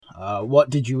What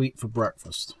did you eat for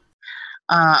breakfast?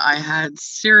 I had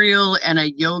cereal and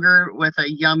a yogurt with a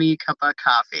yummy cup of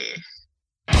coffee.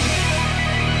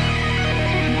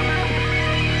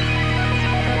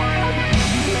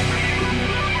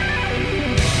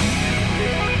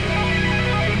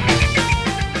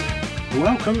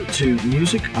 Welcome to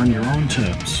Music on Your Own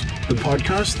Terms, the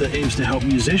podcast that aims to help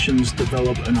musicians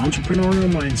develop an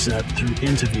entrepreneurial mindset through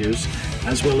interviews,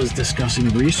 as well as discussing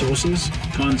resources,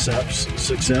 concepts,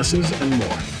 successes, and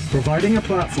more. Providing a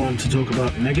platform to talk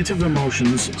about negative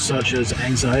emotions such as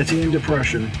anxiety and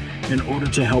depression in order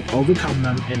to help overcome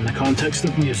them in the context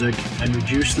of music and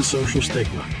reduce the social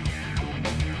stigma.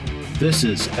 This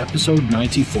is episode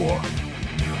 94.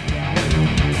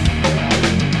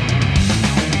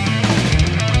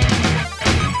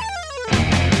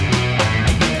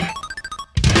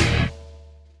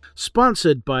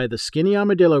 Sponsored by the Skinny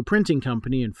Armadillo Printing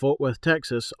Company in Fort Worth,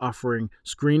 Texas, offering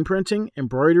screen printing,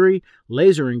 embroidery,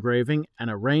 laser engraving, and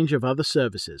a range of other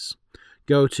services.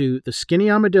 Go to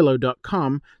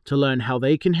theskinnyarmadillo.com to learn how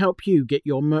they can help you get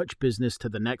your merch business to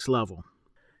the next level.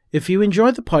 If you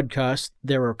enjoy the podcast,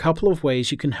 there are a couple of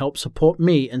ways you can help support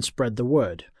me and spread the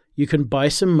word. You can buy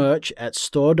some merch at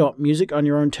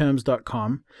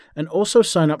store.musiconyourownterms.com and also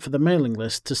sign up for the mailing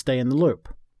list to stay in the loop.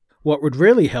 What would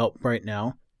really help right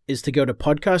now is to go to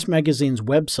Podcast Magazine's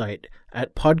website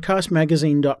at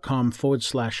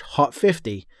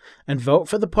podcastmagazine.com/Hot50 and vote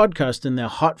for the podcast in their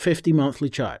Hot 50 monthly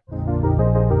chart.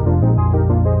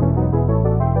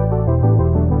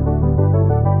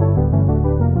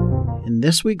 In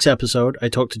this week's episode, I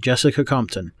talked to Jessica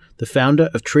Compton, the founder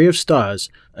of Tree of Stars,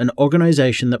 an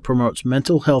organization that promotes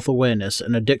mental health awareness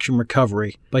and addiction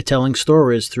recovery by telling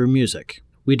stories through music.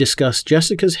 We discussed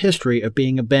Jessica's history of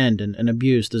being abandoned and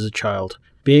abused as a child,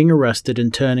 being arrested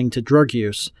and turning to drug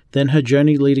use, then her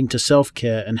journey leading to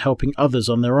self-care and helping others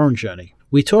on their own journey.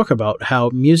 We talk about how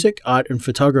music, art, and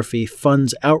photography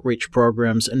funds outreach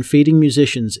programs and feeding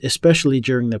musicians, especially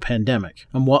during the pandemic,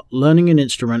 and what learning an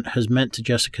instrument has meant to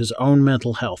Jessica's own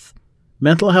mental health.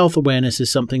 Mental health awareness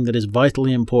is something that is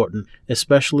vitally important,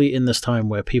 especially in this time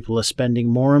where people are spending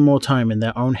more and more time in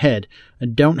their own head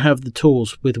and don't have the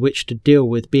tools with which to deal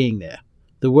with being there.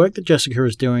 The work that Jessica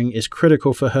is doing is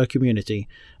critical for her community,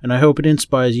 and I hope it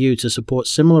inspires you to support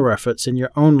similar efforts in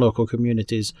your own local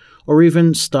communities, or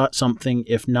even start something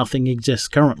if nothing exists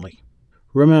currently.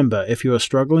 Remember, if you are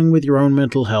struggling with your own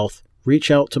mental health,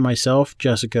 reach out to myself,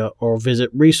 Jessica, or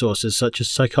visit resources such as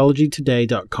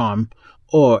psychologytoday.com,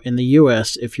 or in the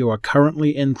US, if you are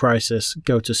currently in crisis,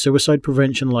 go to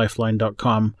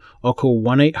suicidepreventionlifeline.com or call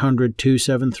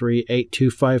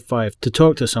 1-800-273-8255 to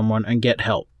talk to someone and get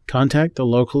help. Contact the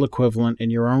local equivalent in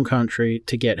your own country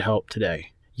to get help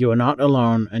today. You are not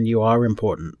alone, and you are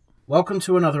important. Welcome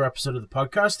to another episode of the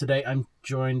podcast. Today I'm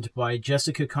joined by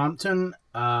Jessica Compton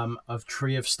of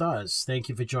Tree of Stars. Thank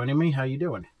you for joining me. How are you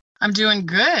doing? I'm doing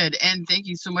good, and thank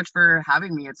you so much for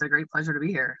having me. It's a great pleasure to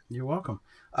be here. You're welcome.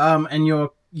 And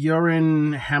you're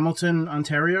in Hamilton,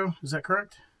 Ontario, is that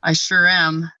correct? I sure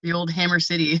am. The old Hammer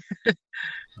City.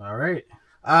 All right.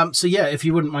 So yeah, if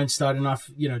you wouldn't mind starting off,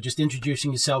 just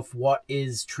introducing yourself. What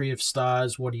is Tree of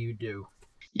Stars? What do you do?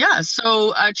 Yeah,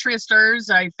 so Tree of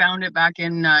Stars, I found it back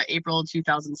in April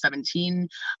 2017,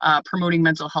 promoting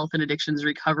mental health and addictions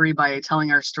recovery by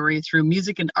telling our story through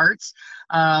music and arts.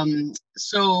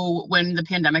 So when the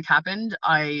pandemic happened,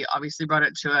 I obviously brought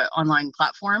it to an online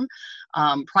platform.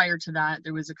 Prior to that,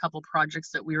 there was a couple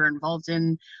projects that we were involved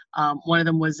in. One of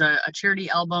them was a charity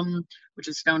album, which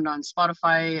is found on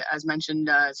Spotify, as mentioned.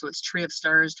 So it's Tree of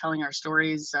Stars, telling our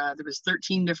stories. There was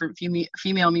 13 different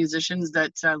female musicians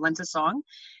that lent a song,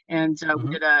 and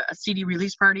we did a CD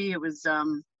release party. It was,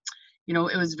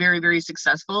 it was very, very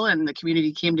successful, and the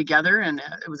community came together, and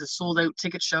it was a sold-out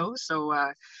ticket show. So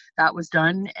that was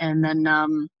done, and then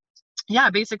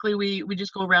basically we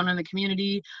just go around in the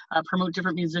community, promote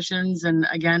different musicians. And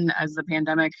again, as the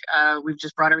pandemic, we've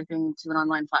just brought everything to an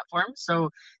online platform. So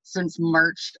since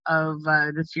March of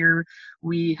this year,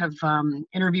 we have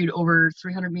interviewed over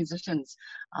 300 musicians.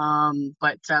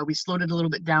 But we slowed it a little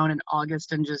bit down in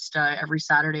August, and just every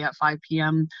Saturday at 5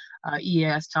 p.m.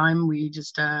 EAS time, we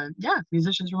just,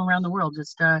 musicians from around the world,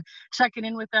 just checking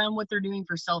in with them, what they're doing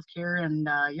for self-care, and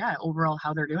overall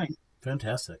how they're doing.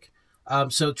 Fantastic.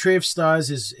 So Tree of Stars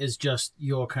is just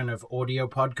your kind of audio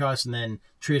podcast, and then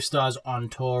Tree of Stars on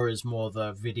tour is more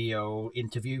the video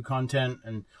interview content,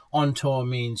 and on tour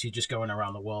means you're just going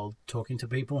around the world talking to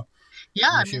people. Yeah,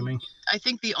 I'm I mean, assuming. I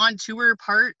think the on tour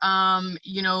part,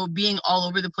 being all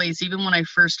over the place. Even when I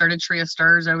first started Tree of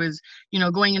Stars, I was,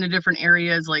 going into different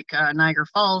areas like Niagara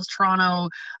Falls, Toronto,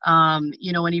 and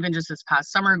even just this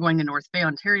past summer going to North Bay,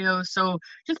 Ontario. So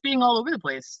just being all over the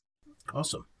place.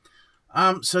 Awesome.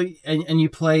 So and you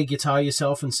play guitar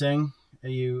yourself and sing? Are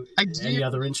you I do. any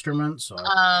other instruments? Or?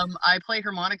 I play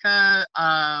harmonica.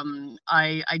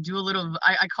 I do a little.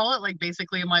 I call it like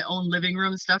basically my own living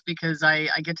room stuff because I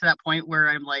get to that point where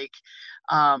I'm like,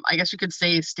 I guess you could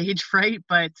say stage fright,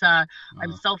 but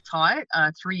I'm self-taught.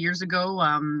 3 years ago,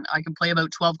 I could play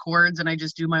about 12 chords, and I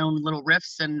just do my own little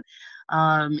riffs. And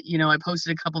I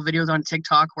posted a couple videos on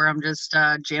TikTok where I'm just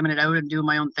jamming it out and doing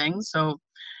my own thing. So,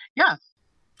 yeah.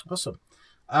 Awesome.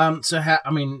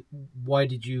 Why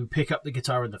did you pick up the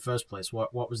guitar in the first place?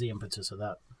 What was the impetus of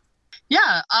that?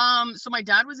 Yeah. So my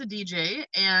dad was a DJ,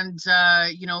 and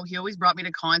he always brought me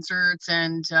to concerts.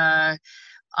 And there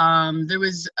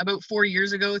was about 3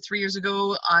 years ago,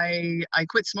 I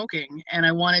quit smoking, and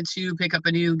I wanted to pick up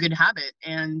a new good habit.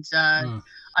 And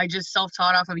I just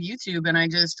self-taught off of YouTube,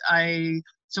 and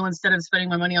so instead of spending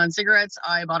my money on cigarettes,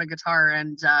 I bought a guitar.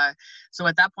 And so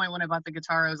at that point, when I bought the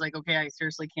guitar, I was like, okay, I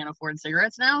seriously can't afford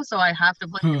cigarettes now, so I have to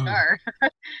play guitar.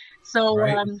 So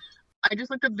right. I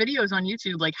just looked up videos on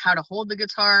YouTube, like how to hold the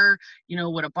guitar,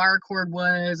 what a bar chord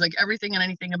was, like everything and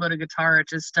anything about a guitar. It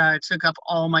just took up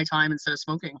all my time instead of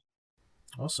smoking.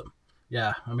 Awesome.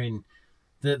 Yeah, I mean,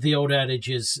 the old adage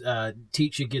is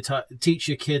teach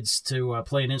your kids to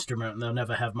play an instrument, and they'll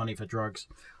never have money for drugs.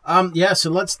 So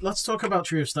let's talk about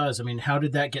Tree of Stars. I mean, how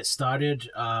did that get started?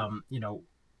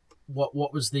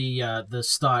 What was the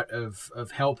start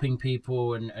of helping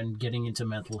people and getting into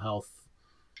mental health?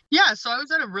 Yeah, so I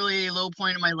was at a really low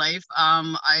point in my life.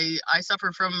 I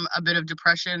suffer from a bit of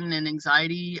depression and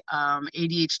anxiety,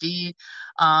 ADHD.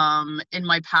 In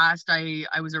my past, I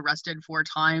was arrested 4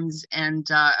 times, and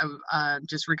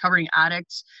just recovering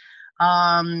addict.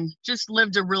 Just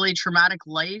lived a really traumatic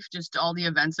life, just all the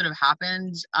events that have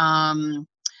happened.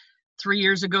 3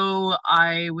 years ago,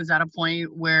 I was at a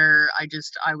point where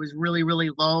I was really,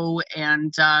 really low,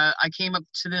 and I came up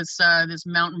to this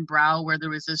mountain brow where there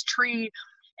was this tree,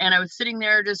 and I was sitting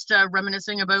there just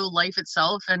reminiscing about life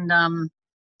itself. And I don't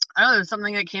know, there was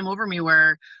something that came over me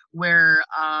where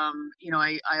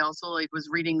I also like was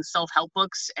reading self-help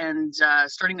books and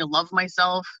starting to love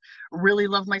myself, really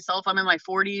love myself. I'm in my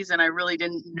 40s, and I really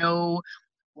didn't know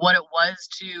what it was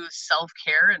to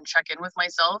self-care and check in with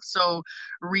myself. So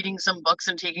reading some books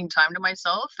and taking time to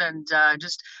myself, and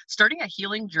just starting a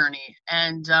healing journey,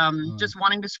 and just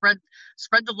wanting to spread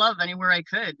the love anywhere I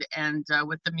could. And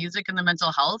with the music and the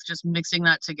mental health, just mixing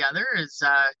that together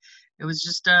it was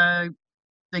just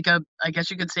like I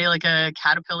guess you could say like a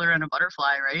caterpillar and a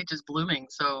butterfly, right? Just blooming.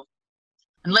 So,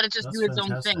 and let it just do its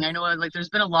own thing. I know like there's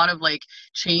been a lot of like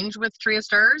change with Tree of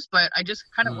Stars, but I just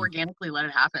kind of organically let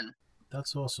it happen.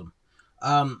 That's awesome.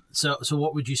 So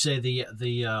what would you say the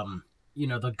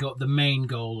main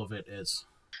goal of it is?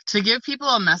 To give people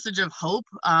a message of hope.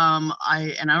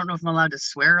 I don't know if I'm allowed to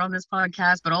swear on this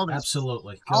podcast, but all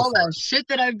the shit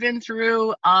that I've been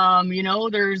through.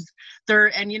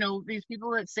 These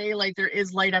people that say like there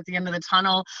is light at the end of the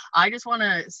tunnel. I just want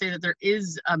to say that there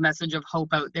is a message of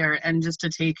hope out there, and just to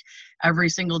take every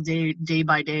single day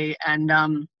by day, and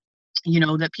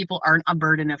that people aren't a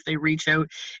burden if they reach out.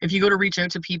 If you go to reach out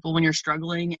to people when you're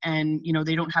struggling and,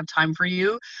 they don't have time for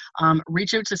you,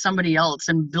 reach out to somebody else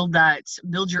and build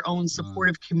your own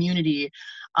supportive community.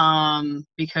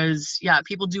 Because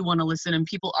people do want to listen, and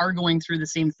people are going through the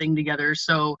same thing together.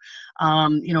 So,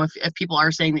 if people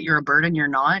are saying that you're a burden, you're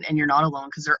not, and you're not alone,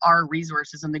 because there are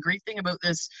resources. And the great thing about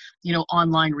this,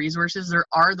 online resources, there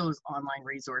are those online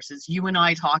resources. You and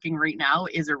I talking right now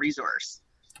is a resource.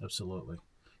 Absolutely.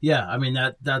 Yeah, I mean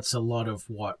that's a lot of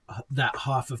what that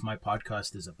half of my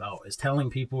podcast is about, is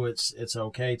telling people it's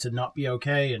okay to not be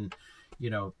okay, and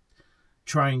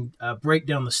try and break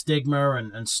down the stigma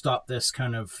and stop this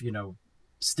kind of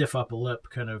stiff upper lip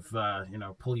kind of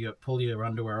pull your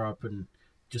underwear up and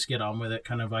just get on with it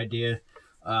kind of idea.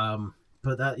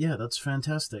 But that's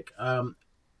fantastic.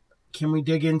 Can we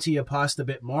dig into your past a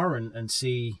bit more and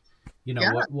see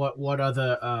what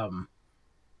other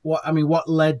what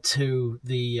led to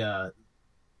the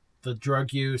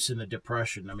drug use and the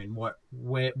depression? I mean,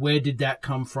 where did that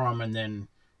come from, and then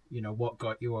what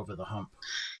got you over the hump?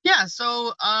 Yeah,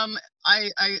 so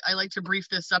I like to brief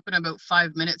this up in about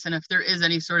 5 minutes, and if there is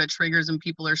any sort of triggers and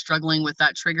people are struggling with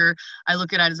that trigger, I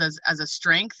look at it as a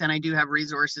strength, and I do have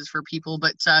resources for people.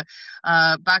 But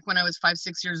back when I was 5,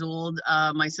 6 years old,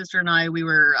 my sister and I, we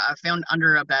were found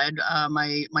under a bed.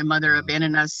 My mother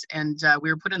abandoned us, and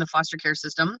we were put in the foster care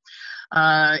system.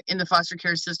 In the foster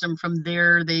care system, from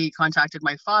there they contacted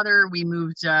my father. We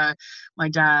moved. My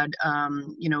dad,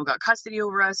 got custody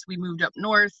over us. We moved up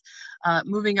north.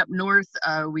 Moving up north,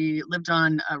 we lived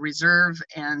on a reserve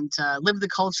and lived the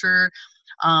culture.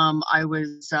 I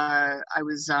was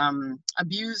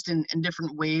abused in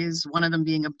different ways. One of them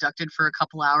being abducted for a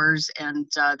couple hours, and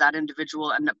that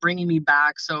individual ended up bringing me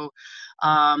back. So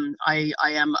I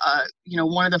am,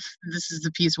 this is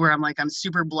the piece where I'm like, I'm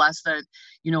super blessed that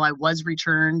I was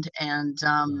returned. And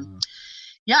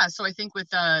yeah, so I think with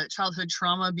childhood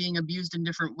trauma, being abused in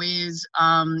different ways,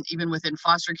 even within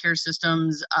foster care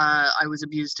systems, I was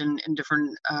abused in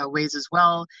different ways as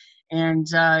well. And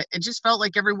it just felt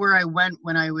like everywhere I went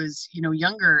when I was,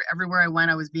 younger, everywhere I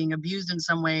went, I was being abused in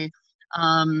some way.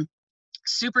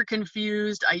 Super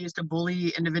confused. I used to bully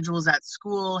individuals at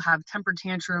school, have temper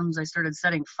tantrums. I started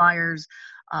setting fires.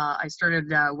 I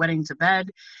started wetting to bed.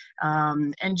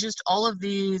 And just all of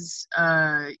these,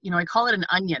 I call it an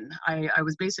onion. I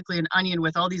was basically an onion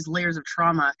with all these layers of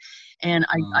trauma. And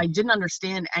I didn't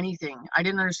understand anything. I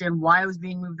didn't understand why I was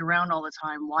being moved around all the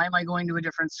time. Why am I going to a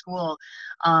different school?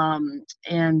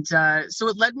 So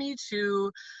it led me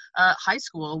to high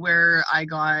school, where I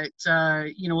got, a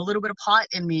little bit of pot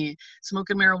in me,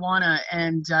 smoking marijuana,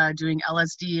 and doing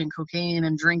LSD and cocaine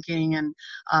and drinking and,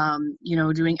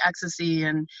 doing ecstasy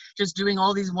and just doing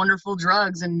all these wonderful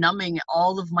drugs and numbing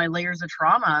all of my layers of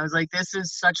trauma. I was like, this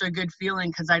is such a good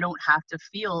feeling because I don't have to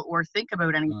feel or think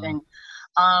about anything.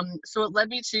 So it led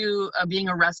me to being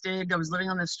arrested. I was living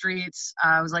on the streets.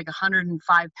 I was like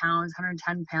 105 pounds,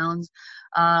 110 pounds.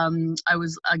 I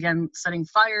was, again, setting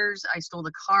fires. I stole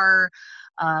a car.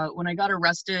 When I got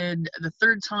arrested the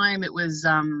third time, it was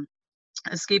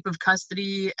escape of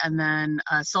custody and then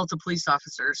assault a police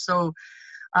officer. So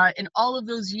in all of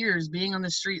those years being on the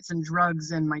streets and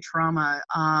drugs and my trauma,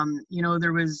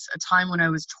 there was a time when I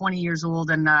was 20 years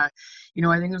old, and I think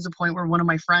there was a point where one of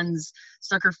my friends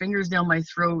stuck her fingers down my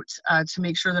throat to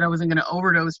make sure that I wasn't going to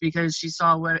overdose, because she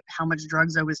saw how much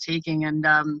drugs I was taking. And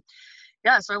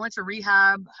so I went to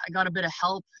rehab. I got a bit of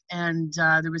help, and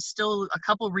there was still a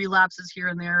couple relapses here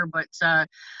and there, but I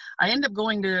ended up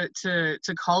going to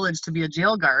college to be a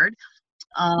jail guard.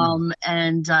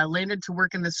 And landed to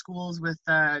work in the schools with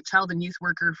child and youth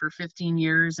worker for 15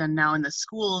 years. And now in the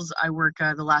schools, I work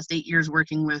the last 8 years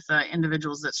working with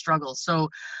individuals that struggle. So,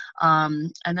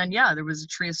 and then, there was a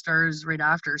Tree of Stars right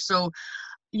after. So,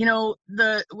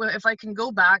 if I can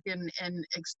go back and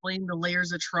explain the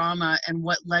layers of trauma and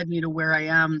what led me to where I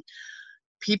am,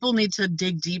 people need to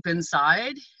dig deep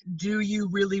inside. Do you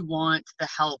really want the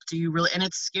help? Do you really? And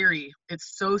it's scary.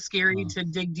 It's so scary to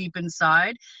dig deep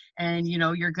inside, and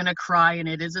you're gonna cry, and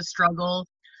it is a struggle,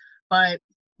 but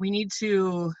we need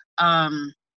to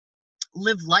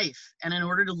live life. And in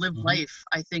order to live life,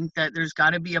 I think that there's got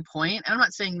to be a point. And I'm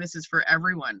not saying this is for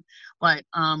everyone, but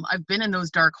I've been in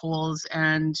those dark holes,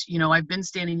 and I've been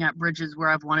standing at bridges where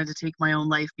I've wanted to take my own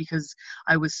life because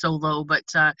I was so low. But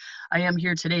I am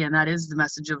here today, and that is the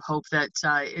message of hope, that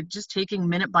it just taking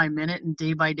minute by minute and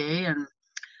day by day, and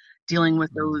dealing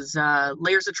with those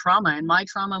layers of trauma. And my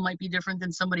trauma might be different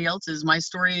than somebody else's. My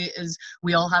story is,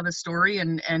 we all have a story,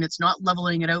 and it's not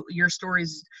leveling it out. Your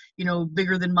story's,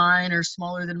 bigger than mine or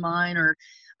smaller than mine, or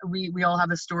we all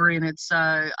have a story, and it's,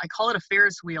 I call it a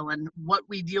Ferris wheel. And what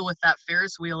we deal with that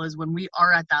Ferris wheel is, when we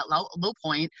are at that low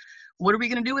point, what are we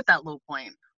going to do with that low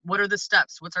point? What are the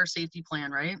steps? What's our safety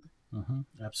plan, right?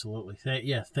 Absolutely.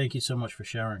 Thank you so much for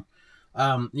sharing.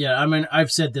 I mean,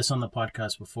 I've said this on the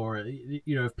podcast before,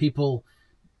 if people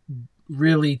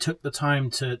really took the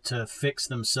time to fix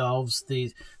themselves,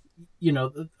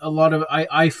 a lot of,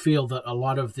 I feel that a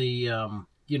lot of the,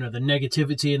 the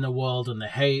negativity in the world and the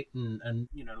hate and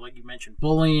like you mentioned,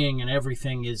 bullying and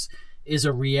everything is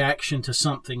a reaction to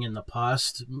something in the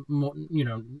past,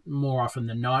 more often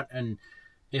than not. And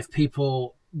if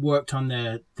people worked on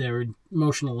their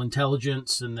emotional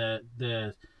intelligence and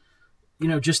their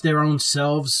just their own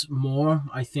selves more,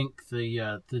 I think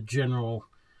the general,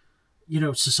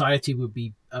 society would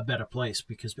be a better place,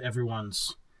 because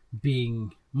everyone's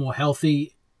being more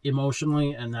healthy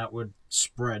emotionally, and that would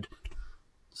spread.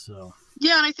 So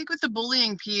Yeah, and I think with the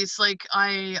bullying piece, like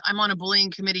I'm on a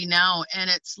bullying committee now, and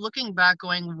it's looking back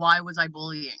going, why was I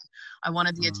bullying? I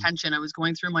wanted the attention. I was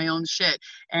going through my own shit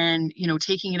and,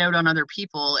 taking it out on other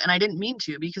people. And I didn't mean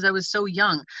to because I was so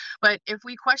young. But if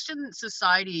we question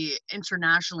society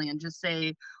internationally and just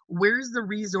say, where's the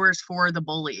resource for the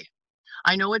bully?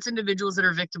 I know it's individuals that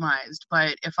are victimized,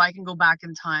 but if I can go back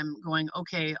in time going,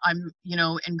 okay, I'm,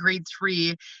 in grade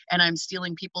 3 and I'm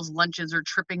stealing people's lunches or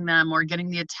tripping them or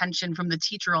getting the attention from the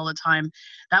teacher all the time,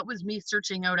 that was me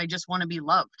searching out, I just want to be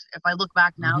loved. If I look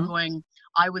back now going,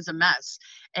 I was a mess.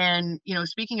 And,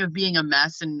 speaking of being a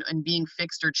mess and being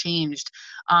fixed or changed,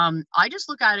 I just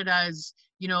look at it as,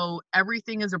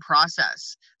 everything is a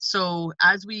process. So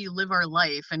as we live our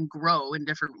life and grow in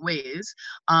different ways,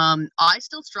 I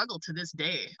still struggle to this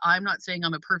day. I'm not saying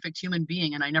I'm a perfect human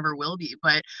being and I never will be,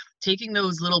 but taking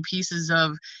those little pieces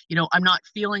of, I'm not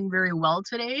feeling very well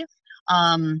today.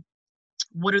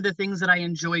 What are the things that I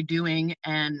enjoy doing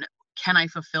and can I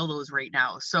fulfill those right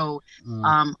now? So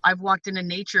I've walked into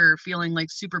nature feeling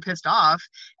like super pissed off.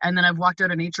 And then I've walked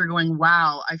out of nature going,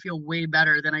 wow, I feel way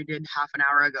better than I did half an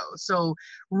hour ago. So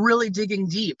really digging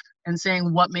deep and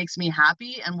saying what makes me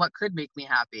happy and what could make me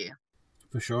happy.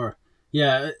 For sure.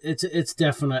 Yeah, it's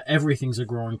definite. Everything's a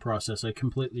growing process. I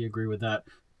completely agree with that.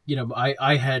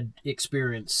 I had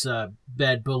experienced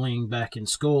bad bullying back in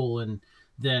school, and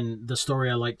then the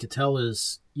story I like to tell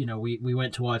is, we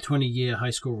went to our 20-year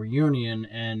high school reunion,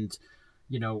 and,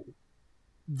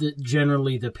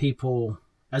 generally the people,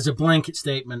 as a blanket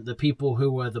statement, the people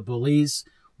who were the bullies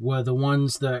were the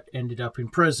ones that ended up in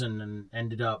prison and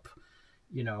ended up,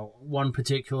 one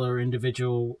particular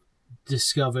individual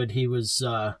discovered he was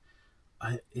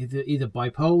either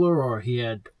bipolar or he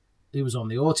was on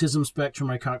the autism spectrum.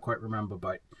 I can't quite remember,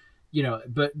 but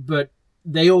but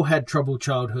they all had troubled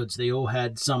childhoods. They all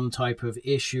had some type of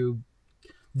issue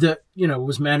that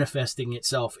was manifesting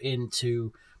itself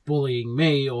into bullying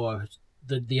me or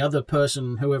the other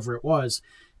person, whoever it was.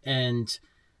 And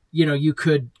you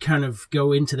could kind of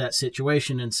go into that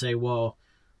situation and say, well,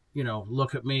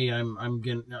 look at me,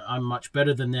 I'm much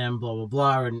better than them, blah blah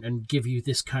blah, and give you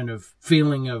this kind of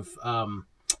feeling of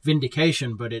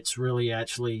vindication. But it's really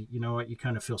actually, you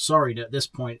kind of feel sorry at this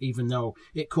point, even though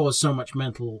it caused so much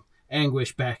mental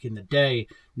anguish back in the day.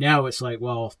 Now it's like,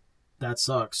 well, that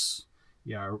sucks.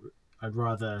 Yeah, I'd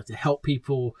rather help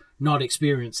people not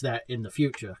experience that in the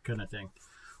future, kind of thing.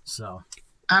 So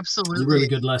absolutely, it's a really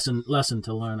good lesson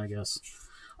to learn, I guess.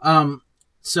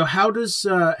 So how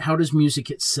does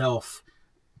music itself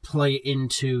play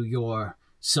into your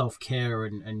self-care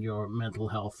and your mental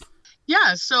health?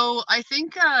 Yeah, so I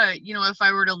think if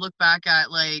I were to look back at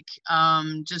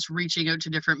just reaching out to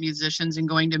different musicians and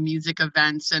going to music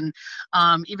events and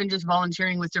even just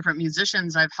volunteering with different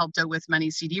musicians, I've helped out with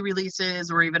many CD releases,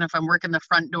 or even if I'm working the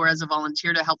front door as a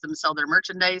volunteer to help them sell their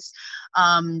merchandise.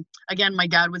 Again, my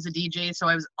dad was a DJ, so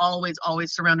I was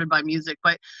always surrounded by music.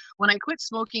 But when I quit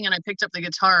smoking and I picked up the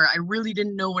guitar, I really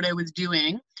didn't know what I was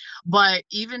doing. But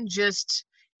even just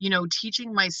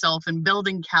teaching myself and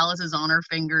building calluses on our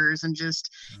fingers and just,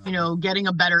 getting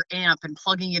a better amp and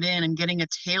plugging it in and getting a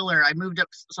Taylor. I moved up.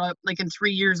 So in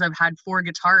 3 years, I've had 4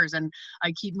 guitars and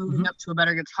I keep moving up to a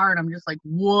better guitar. And I'm just like,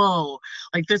 whoa,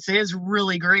 this is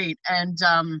really great. And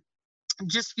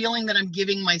just feeling that I'm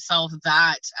giving myself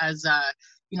that as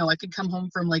I could come home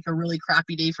from a really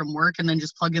crappy day from work and then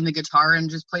just plug in the guitar and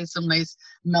just play some nice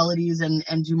melodies and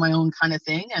do my own kind of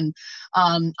thing. And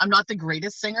I'm not the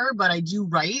greatest singer, but I do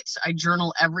write. I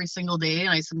journal every single day, and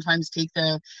I sometimes take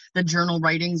the journal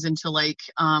writings into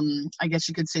I guess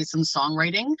you could say some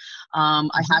songwriting.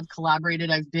 I have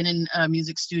collaborated. I've been in a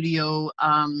music studio,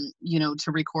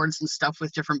 to record some stuff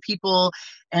with different people.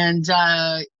 And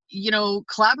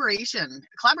collaboration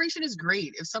is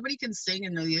great. If somebody can sing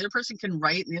and the other person can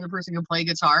write and the other person can play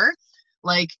guitar,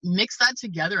 mix that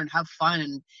together and have fun.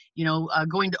 And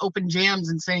going to open jams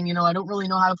and saying, I don't really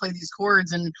know how to play these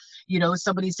chords, and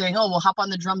somebody saying, oh, well, hop on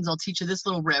the drums, I'll teach you this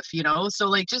little riff,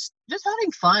 so just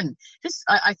having fun.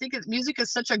 I think music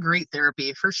is such a great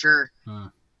therapy for sure.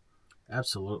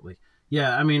 Absolutely.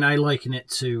 Yeah, I mean, I liken it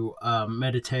to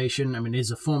meditation. I mean, it's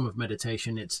a form of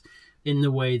meditation. It's in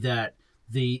the way that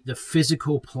the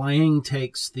physical playing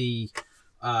takes the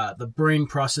brain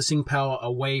processing power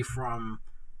away from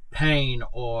pain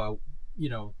or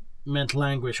mental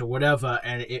anguish or whatever,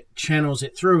 and it channels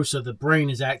it through, so the brain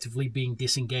is actively being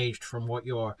disengaged from what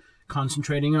you're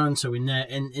concentrating on, so in there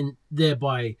and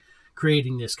thereby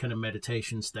creating this kind of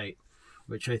meditation state,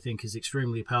 which I think is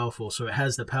extremely powerful. So it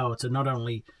has the power to not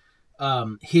only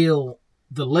heal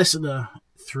the listener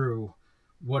through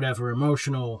whatever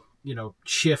emotional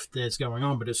shift that's going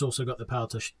on, but it's also got the power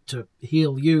to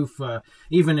heal you for,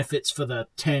 even if it's for the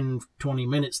 10-20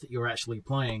 minutes that you're actually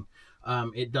playing.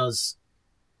 It does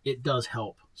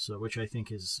help, so which I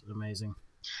think is amazing.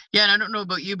 Yeah, and I don't know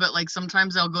about you, but like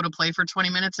sometimes I'll go to play for 20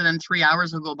 minutes and then 3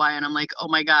 hours will go by and I'm like, oh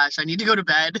my gosh, I need to go to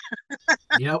bed.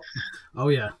 Yep. Oh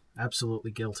yeah, absolutely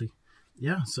guilty.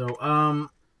 Yeah. So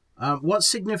what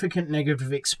significant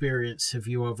negative experience have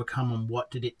you overcome, and what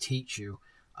did it teach you?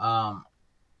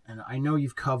 And I know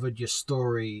you've covered your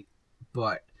story,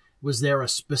 but was there a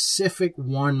specific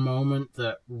one moment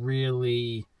that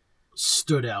really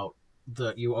stood out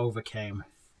that you overcame?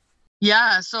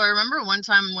 Yeah, so I remember one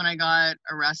time when I got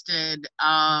arrested,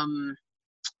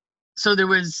 so there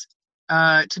was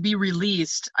to be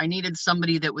released, I needed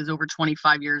somebody that was over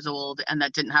 25 years old and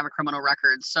that didn't have a criminal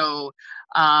record. So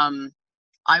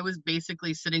I was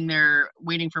basically sitting there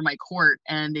waiting for my court,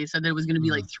 and they said that it was going to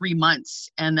be like 3 months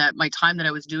and that my time that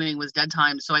I was doing was dead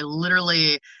time. So I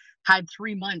literally had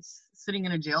 3 months sitting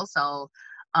in a jail cell,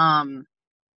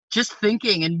 just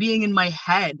thinking and being in my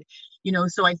head,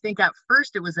 so I think at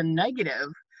first it was a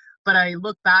negative, but I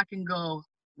look back and go,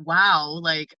 wow,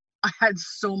 like I had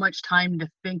so much time to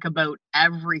think about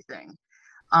everything.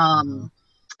 And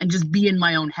just be in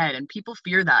my own head. And people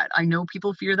fear that. I know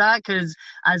people fear that because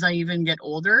as I even get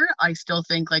older, I still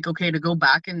think like, okay, to go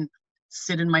back and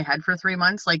sit in my head for 3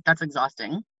 months, like that's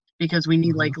exhausting because we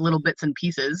need like little bits and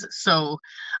pieces. So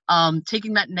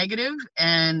taking that negative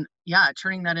and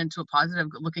turning that into a positive,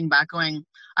 looking back going,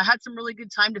 I had some really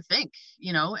good time to think,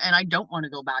 and I don't want to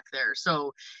go back there.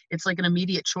 So it's like an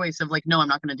immediate choice of like, no, I'm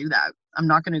not going to do that. I'm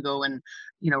not going to go and,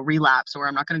 relapse, or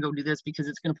I'm not going to go do this because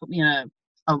it's going to put me in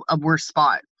a worse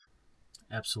spot.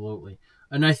 Absolutely.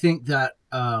 And I think that,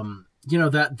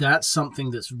 that's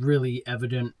something that's really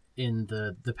evident in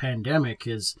the pandemic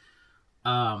is,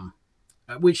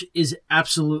 which is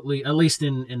absolutely, at least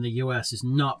in the US, is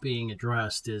not being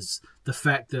addressed, is the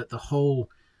fact that the whole,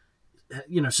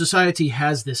 society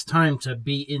has this time to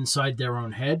be inside their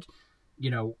own head.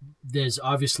 There's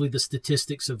obviously the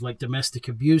statistics of like domestic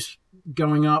abuse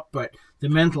going up, but the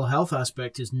mental health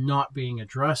aspect is not being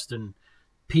addressed, and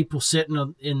people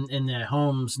sitting in their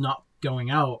homes not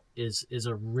going out is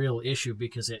a real issue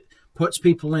because it puts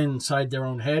people inside their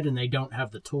own head and they don't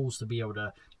have the tools to be able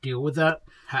to deal with that.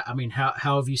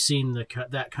 How have you seen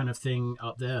that kind of thing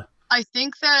up there? I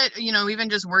think that, even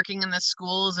just working in the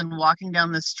schools and walking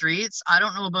down the streets, I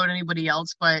don't know about anybody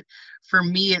else, but for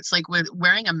me, it's like with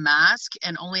wearing a mask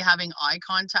and only having eye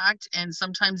contact and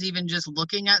sometimes even just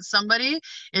looking at somebody,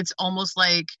 it's almost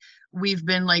like we've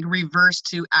been like reversed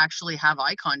to actually have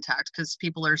eye contact because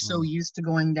people are so used to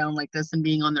going down like this and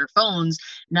being on their phones.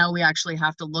 Now we actually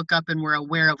have to look up and we're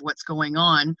aware of what's going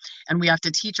on. And we have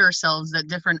to teach ourselves that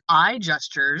different eye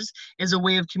gestures is a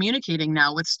way of communicating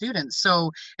now with students. So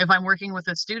if I'm working with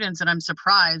the students and I'm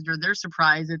surprised or they're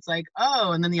surprised, it's like,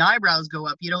 oh, and then the eyebrows go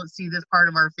up. You don't see this part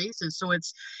of our faces. So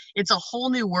it's a whole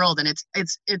new world, and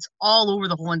it's all over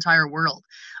the whole entire world.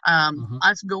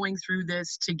 Us going through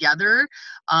this together.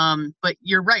 But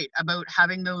you're right about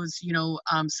having those,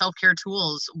 self-care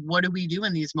tools. What do we do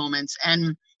in these moments?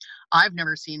 And I've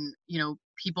never seen,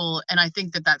 people, and I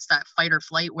think that that's that fight or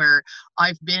flight where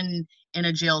I've been in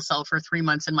a jail cell for 3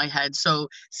 months in my head. So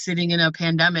sitting in a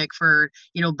pandemic for,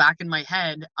 back in my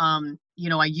head,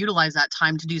 I utilize that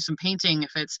time to do some painting,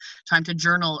 if it's time to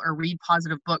journal or read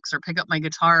positive books or pick up my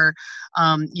guitar,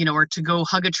 or to go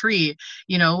hug a tree,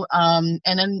 and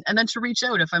then to reach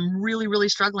out if I'm really, really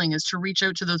struggling, is to reach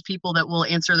out to those people that will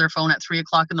answer their phone at 3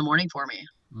 o'clock in the morning for me.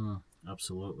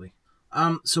 Absolutely.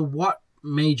 So what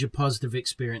major positive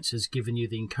experience has given you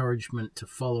the encouragement to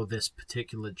follow this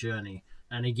particular journey?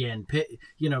 And again,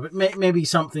 maybe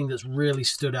something that's really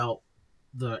stood out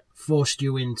that forced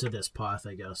you into this path,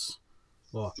 I guess.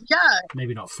 Or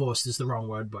maybe not forced is the wrong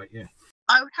word, but yeah.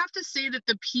 I would have to say that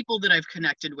the people that I've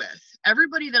connected with,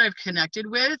 everybody that I've connected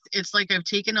with, it's like I've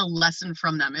taken a lesson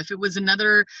from them. If it was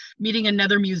meeting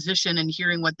another musician and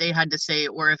hearing what they had to say,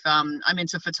 or if I'm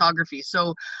into photography.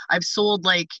 So I've sold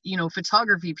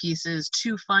photography pieces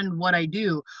to fund what I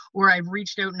do, or I've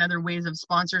reached out in other ways of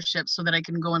sponsorship so that I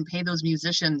can go and pay those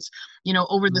musicians.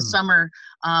 Over the summer,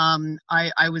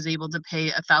 I was able to pay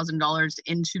 $1,000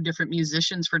 into different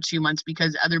musicians for 2 months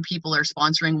because other people are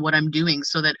sponsoring what I'm doing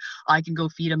so that I can go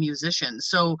feed a musician.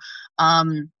 So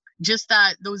just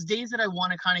that those days that I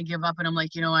want to kind of give up and I'm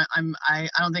like, I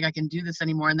don't think I can do this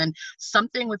anymore. And then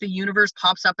something with the universe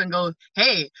pops up and go,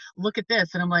 hey, look at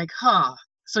this. And I'm like,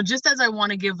 So just as I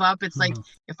want to give up, it's like,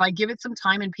 if I give it some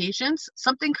time and patience,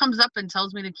 something comes up and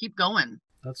tells me to keep going.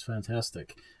 That's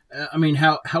fantastic.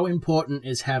 How important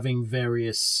is having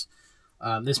various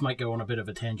this might go on a bit of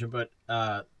a tangent, but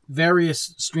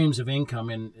various streams of income.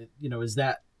 And, is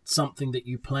that something that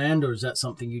you planned, or is that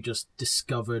something you just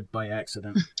discovered by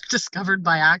accident? Discovered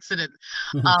by accident.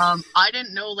 I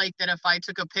didn't know that if I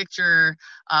took a picture,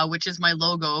 which is my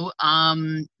logo,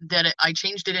 I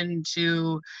changed it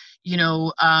into,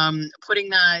 putting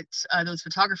those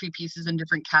photography pieces in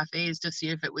different cafes to see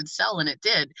if it would sell, and it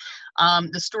did.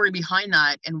 The story behind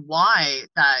that and why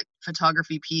that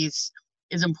photography piece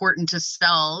is important to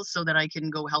sell, so that I can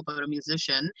go help out a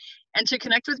musician and to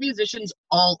connect with musicians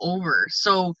all over.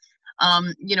 So,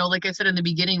 like I said in the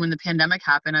beginning, when the pandemic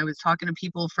happened, I was talking to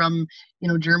people from,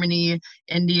 Germany,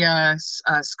 India,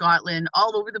 Scotland,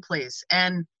 all over the place.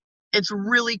 And it's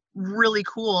really, really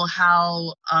cool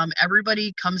how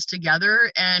everybody comes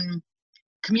together, and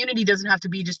community doesn't have to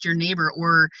be just your neighbor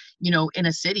or, in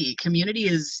a city. Community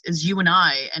is you and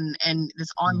I, and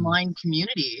this online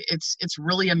community. It's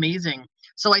really amazing.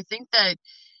 So I think that,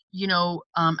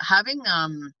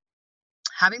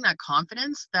 having that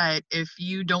confidence that if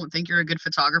you don't think you're a good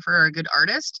photographer or a good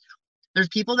artist, there's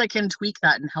people that can tweak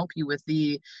that and help you with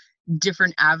the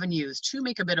different avenues to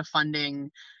make a bit of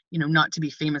funding, not to be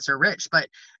famous or rich, but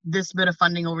this bit of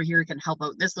funding over here can help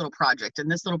out this little project, and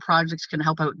this little project can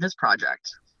help out this project.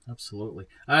 Absolutely.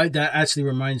 That actually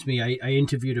reminds me, I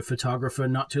interviewed a photographer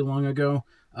not too long ago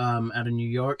out of New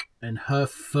York, and her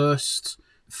first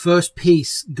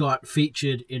piece got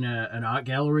featured in an art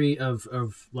gallery of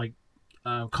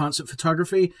concert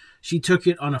photography. She took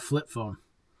it on a flip phone.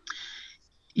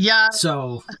 Yeah.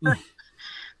 So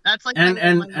that's like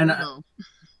and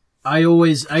I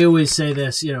always say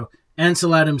this,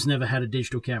 Ansel Adams never had a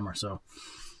digital camera, so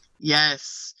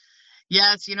yes,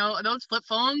 those flip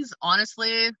phones,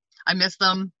 honestly, I miss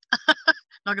them.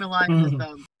 Not gonna lie, I miss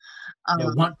them.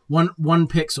 One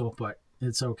pixel, but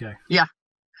it's okay. Yeah.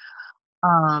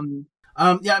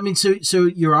 Yeah, I mean, so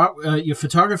your art, your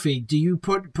photography, do you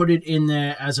put it in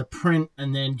there as a print,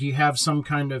 and then do you have some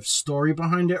kind of story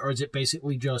behind it, or is it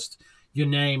basically just your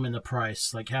name and the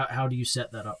price? Like, how do you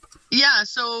set that up? Yeah,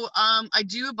 so I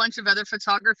do a bunch of other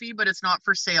photography, but it's not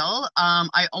for sale.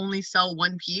 I only sell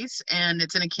one piece, and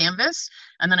it's in a canvas,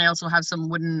 and then I also have some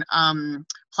wooden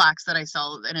plaques that I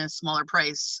sell in a smaller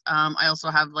price. I also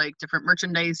have different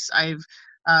merchandise. I've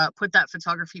put that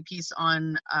photography piece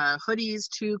on hoodies,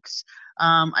 toques.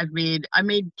 I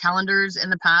made calendars in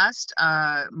the past,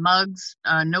 mugs,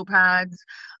 notepads.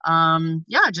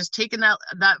 Just taking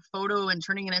that photo and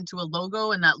turning it into a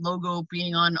logo, and that logo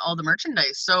being on all the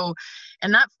merchandise. So,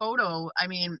 and that photo, I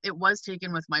mean, it was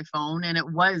taken with my phone, and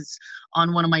it was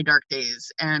on one of my dark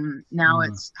days, and now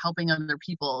it's helping other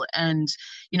people. And,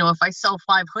 if I sell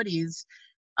 5 hoodies,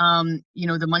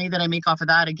 the money that I make off of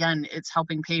that, again, it's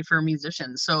helping pay for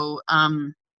musicians. So,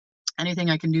 anything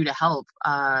I can do to help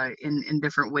in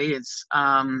different ways.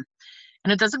 And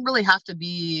it doesn't really have to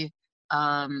be,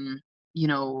 like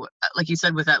you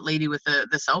said with that lady with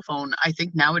the cell phone. I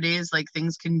think nowadays,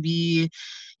 things can be,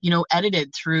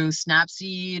 edited through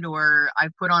Snapseed, or I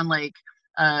put on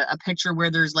a picture where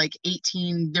there's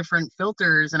 18 different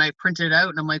filters, and I printed it out,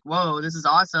 and I'm like, whoa, this is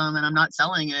awesome, and I'm not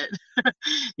selling it.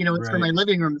 It's for my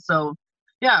living room. So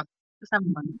yeah, just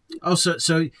having fun. Oh,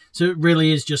 so it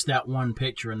really is just that one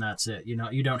picture, and that's it.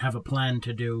 You don't have a plan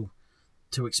to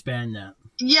expand that.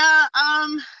 Yeah,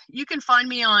 you can find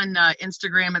me on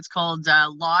Instagram. It's called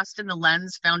Lost in the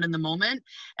Lens, Found in the Moment.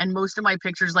 And most of my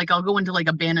pictures, I'll go into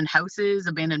abandoned houses,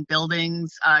 abandoned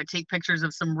buildings, take pictures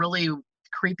of some really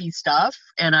creepy stuff,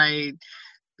 and I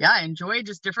enjoy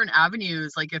just different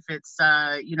avenues. If it's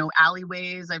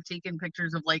alleyways, I've taken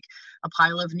pictures of a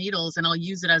pile of needles, and I'll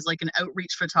use it as an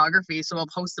outreach photography. So I'll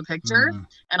post the picture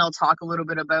and I'll talk a little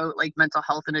bit about mental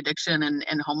health and addiction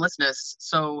and homelessness.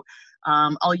 So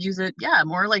I'll use it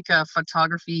more like a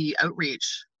photography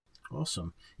outreach.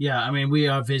 Awesome. Yeah, I mean, we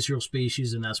are visual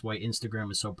species, and that's why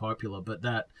Instagram is so popular. But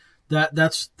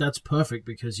that's perfect,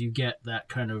 because you get that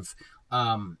kind of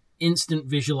instant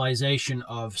visualization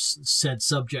of said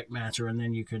subject matter, and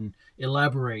then you can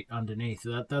elaborate underneath.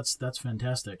 That's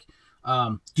fantastic.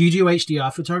 Do you do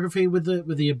HDR photography with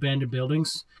the abandoned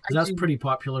buildings? That's pretty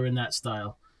popular in that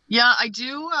style. Yeah, I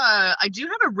do. I do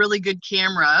have a really good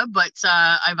camera, but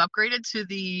I've upgraded to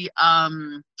the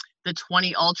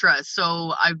 20 Ultra.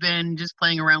 So I've been just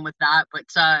playing around with that. But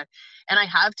and I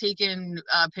have taken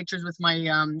pictures with my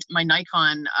my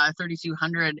Nikon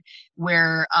 3200,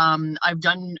 where I've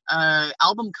done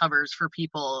album covers for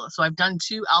people. So I've done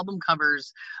 2 album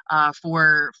covers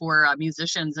for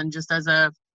musicians, and just as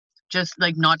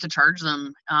not to charge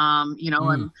them,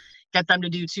 and get them to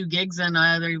do 2 gigs, and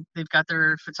they've got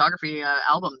their photography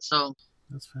album. So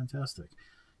that's fantastic.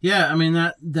 Yeah, I mean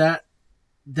that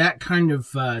that kind of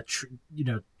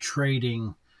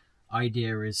trading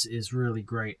idea is really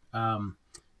great.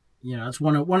 It's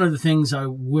one of the things I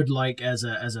would like as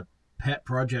a pet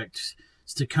project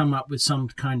is to come up with some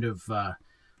kind of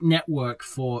network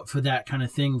for that kind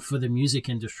of thing for the music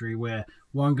industry, where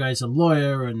one guy's a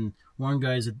lawyer and one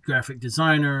guy's a graphic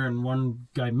designer and one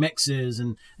guy mixes,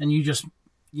 and you just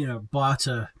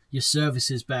barter your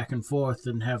services back and forth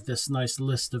and have this nice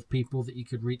list of people that you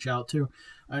could reach out to.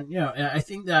 And I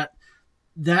think that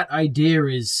idea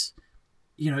is,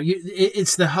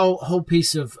 it's the whole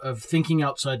piece of thinking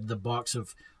outside the box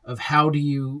of how do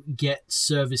you get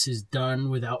services done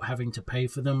without having to pay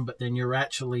for them, but then you're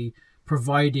actually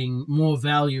providing more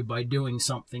value by doing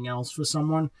something else for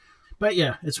someone. But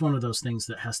yeah, it's one of those things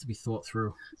that has to be thought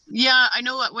through. Yeah, I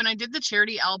know when I did the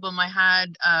charity album, I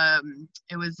had,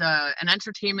 it was an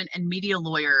entertainment and media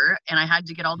lawyer, and I had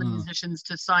to get all the musicians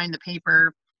to sign the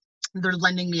paper. They're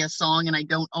lending me a song and I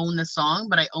don't own the song,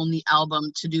 but I own the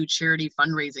album to do charity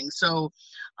fundraising. So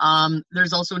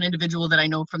there's also an individual that I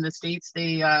know from the States.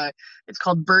 It's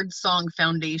called Birdsong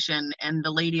Foundation. And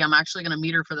the lady, I'm actually going to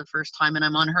meet her for the first time, and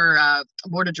I'm on her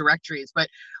board of directories. But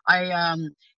I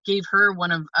gave her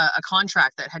one of a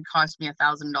contract that had cost me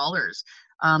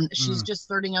 $1,000. She's just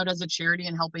starting out as a charity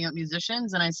and helping out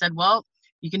musicians. And I said, well,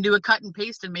 you can do a cut and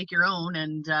paste and make your own.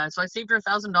 And so I saved her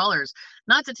 $1,000,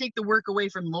 not to take the work away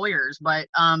from lawyers, but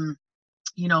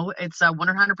it's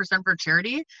 100% for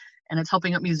charity, and it's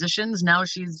helping out musicians. Now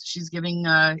she's giving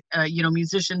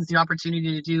musicians the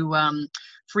opportunity to do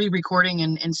free recording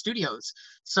in studios.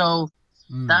 So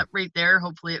that right there,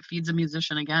 hopefully it feeds a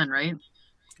musician again, right?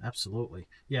 Absolutely.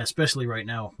 Yeah, especially right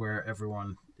now where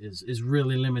everyone is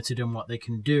really limited in what they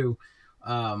can do.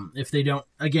 If they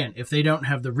don't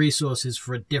have the resources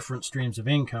for different streams of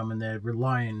income and they're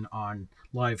relying on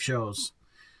live shows.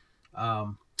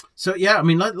 So yeah, I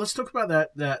mean, let's talk about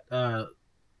that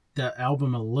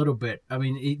album a little bit. I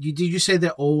mean, did you say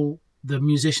that all the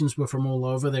musicians were from all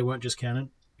over? They weren't just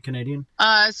Canadian?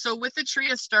 So with the Tree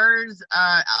of Stars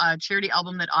charity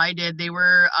album that I did, they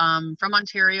were from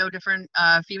Ontario, different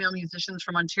female musicians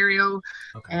from Ontario.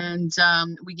 Okay. And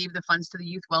we gave the funds to the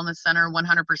Youth Wellness Center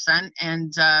 100%.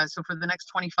 And so for the next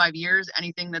 25 years,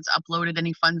 anything that's uploaded,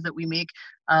 any funds that we make,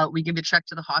 we give a check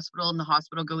to the hospital, and the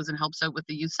hospital goes and helps out with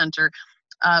the youth center.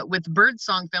 With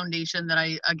Birdsong Foundation, that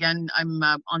I'm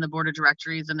on the board of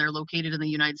directories, and they're located in the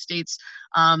United States.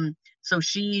 So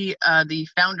she, the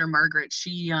founder, Margaret,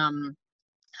 she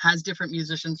has different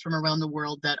musicians from around the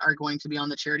world that are going to be on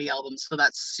the charity album. So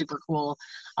that's super cool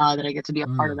that I get to be a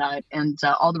part of that. And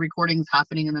all the recordings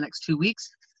happening in the next 2 weeks.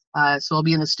 So I'll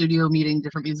be in the studio meeting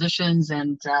different musicians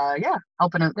and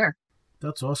helping out there.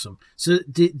 That's awesome. So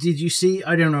did you see,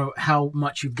 I don't know how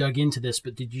much you've dug into this,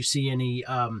 but did you see any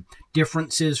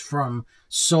differences from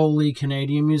solely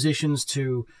Canadian musicians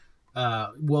to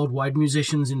worldwide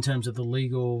musicians in terms of the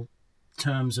legal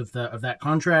terms of that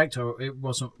contract, or it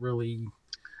wasn't really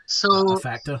a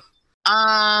factor?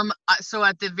 So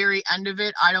at the very end of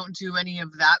it, I don't do any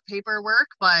of that paperwork,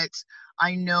 but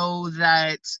I know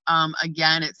that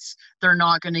again, they're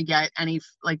not going to get any,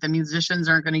 like the musicians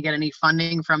aren't going to get any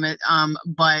funding from it,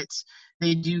 but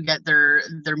they do get their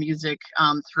music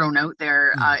thrown out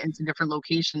there into different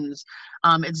locations.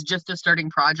 It's just a starting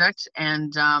project,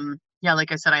 and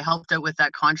like I said, I helped out with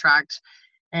that contract,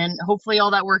 and hopefully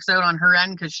all that works out on her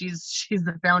end, because she's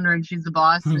the founder and she's the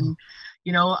boss, and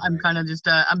I'm kind of just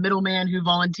a middleman who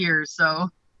volunteers. So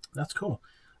that's cool.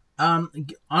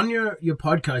 On your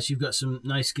podcast, you've got some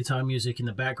nice guitar music in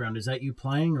the background. Is that you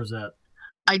playing, or is that?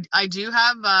 I do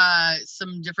have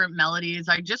some different melodies.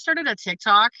 I just started a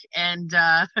TikTok, and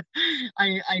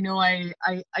I know I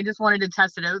just wanted to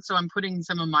test it out, so I'm putting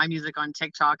some of my music on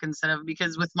TikTok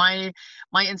because with my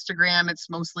Instagram, it's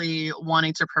mostly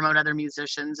wanting to promote other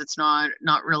musicians. It's not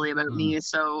really about me.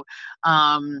 So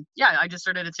I just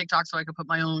started a TikTok so I could put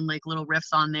my own like little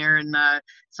riffs on there and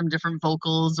some different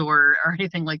vocals or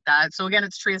anything like that. So again,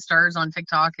 it's Tree of Stars on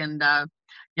TikTok, and I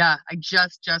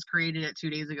just created it 2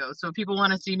 days ago. So if people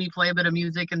want to see me play a bit of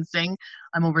music and sing,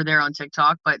 I'm over there on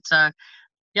TikTok. But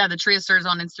the Tree of Stars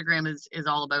on Instagram is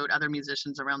all about other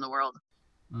musicians around the world.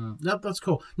 That's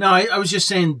cool. No, I was just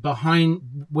saying,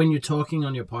 behind when you're talking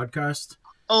on your podcast.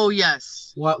 Oh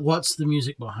yes. What's the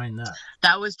music behind that?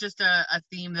 That was just a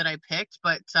theme that I picked,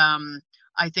 but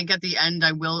I think at the end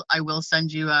I will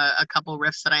send you a couple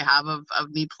riffs that I have of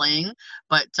me playing.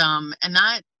 But and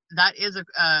that is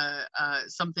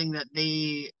something that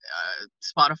they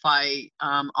Spotify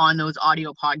on those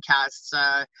audio podcasts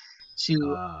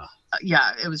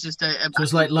it was just so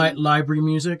it's like library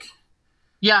music.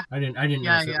 Yeah, I didn't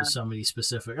know if it was somebody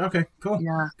specific. Okay, cool.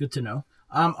 Yeah, good to know.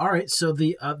 All right. So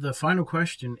the final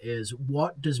question is,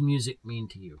 what does music mean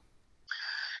to you?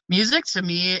 Music to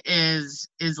me is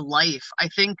life. I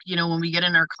think, when we get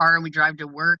in our car and we drive to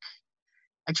work,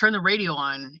 I turn the radio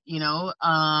on,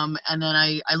 and then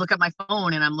I look at my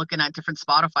phone and I'm looking at different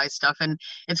Spotify stuff, and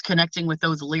it's connecting with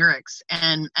those lyrics.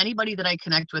 And anybody that I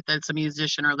connect with that's a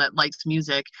musician or that likes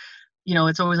music,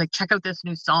 it's always like, check out this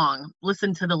new song,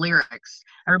 listen to the lyrics.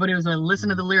 Everybody was like, listen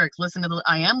to the lyrics,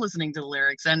 I am listening to the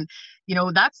lyrics. And,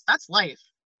 that's life.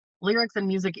 Lyrics and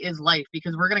music is life,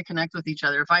 because we're going to connect with each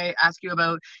other. If I ask you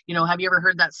about, have you ever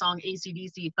heard that song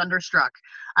AC/DC Thunderstruck?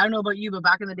 I don't know about you, but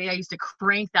back in the day, I used to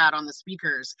crank that on the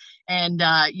speakers. And,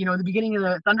 the beginning of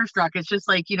the Thunderstruck, it's just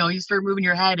like, you start moving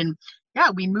your head. And yeah,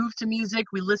 we move to music,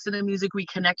 we listen to music, we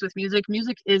connect with music.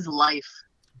 Music is life.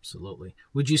 Absolutely.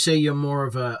 Would you say you're more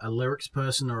of a lyrics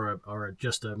person or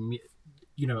just a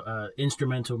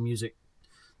instrumental music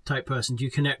type person? Do you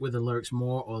connect with the lyrics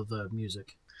more or the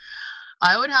music?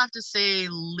 I would have to say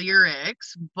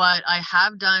lyrics, but I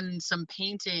have done some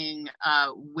painting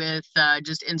with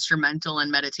just instrumental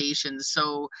and meditations.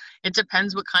 So it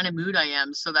depends what kind of mood I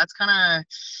am. So that's kind of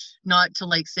not to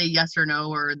like say yes or no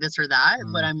or this or that,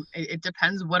 but it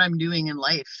depends what I'm doing in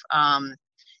life.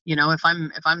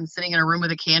 If I'm sitting in a room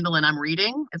with a candle and I'm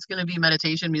reading, it's going to be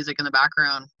meditation music in the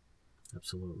background.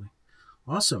 Absolutely.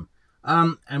 Awesome.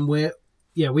 And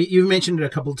you mentioned it a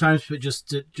couple of times, but just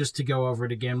to go over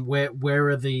it again, where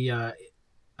are the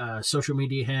social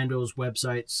media handles,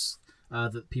 websites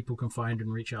that people can find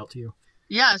and reach out to you?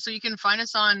 Yeah, so you can find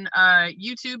us on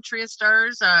YouTube, Tree of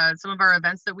Stars. Some of our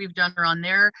events that we've done are on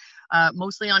there.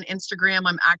 Mostly on Instagram.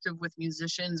 I'm active with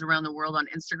musicians around the world on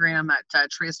Instagram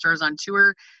at Tree of Stars on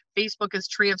Tour. Facebook is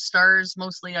Tree of Stars.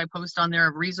 Mostly I post on there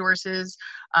of resources.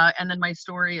 And then my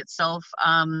story itself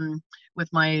with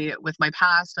my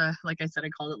past, like I said, I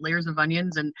call it Layers of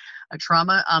Onions and a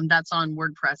Trauma. That's on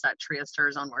WordPress at Tree of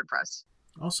Stars on WordPress.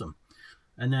 Awesome.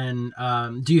 And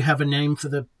then do you have a name for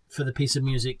the piece of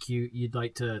music you'd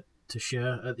like to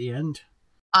share at the end?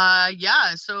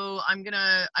 Yeah, so I'm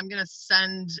gonna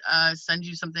send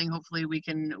you something. Hopefully we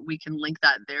can link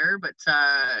that there. But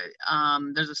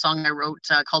there's a song I wrote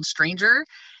called Stranger,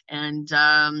 and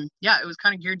it was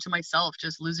kind of geared to myself,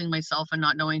 just losing myself and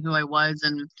not knowing who I was,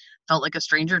 and felt like a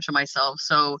stranger to myself.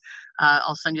 So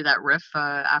I'll send you that riff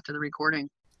after the recording.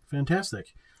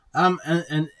 Fantastic.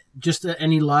 And just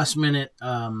any last minute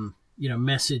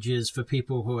messages for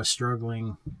people who are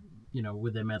struggling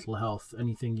with their mental health,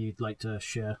 anything you'd like to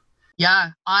share?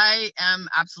 Yeah, I am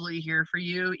absolutely here for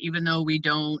you, even though we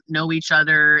don't know each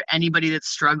other. Anybody that's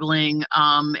struggling,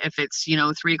 if it's,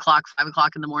 3 o'clock, 5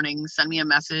 o'clock in the morning, send me a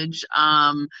message.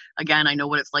 Again, I know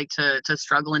what it's like to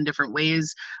struggle in different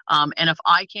ways. And if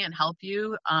I can't help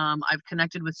you, I've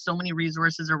connected with so many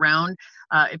resources around.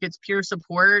 If it's peer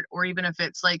support, or even if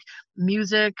it's like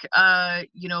music,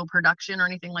 production or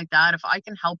anything like that, if I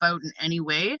can help out in any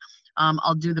way,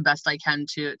 I'll do the best I can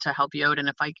to help you out. And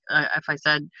if I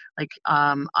said,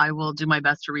 I will do my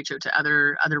best to reach out to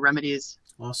other remedies.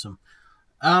 Awesome.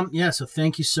 So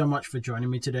thank you so much for joining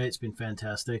me today. It's been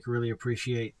fantastic. Really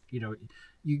appreciate,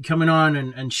 you coming on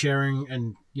and sharing,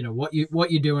 and, what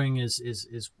you're doing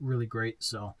is really great.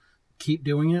 So keep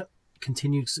doing it,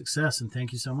 continued success. And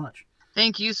thank you so much.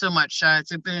 Thank you so much.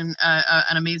 It's been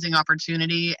an amazing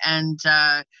opportunity, and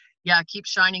keep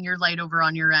shining your light over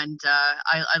on your end.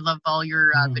 I love all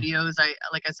your videos.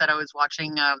 Like I said, I was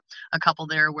watching a couple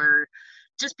there where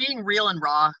just being real and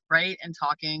raw, right? And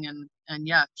talking and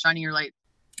shining your light.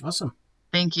 Awesome.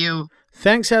 Thank you.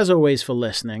 Thanks as always for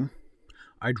listening.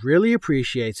 I'd really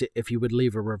appreciate it if you would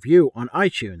leave a review on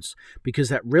iTunes, because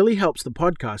that really helps the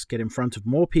podcast get in front of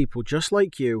more people just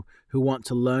like you who want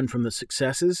to learn from the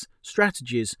successes,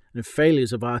 strategies, and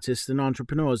failures of artists and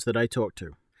entrepreneurs that I talk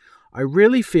to. I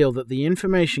really feel that the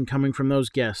information coming from those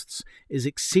guests is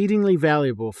exceedingly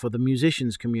valuable for the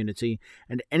musicians community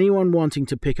and anyone wanting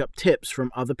to pick up tips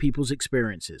from other people's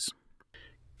experiences.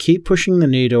 Keep pushing the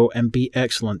needle and be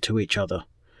excellent to each other.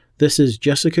 This is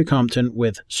Jessica Compton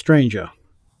with Stranger.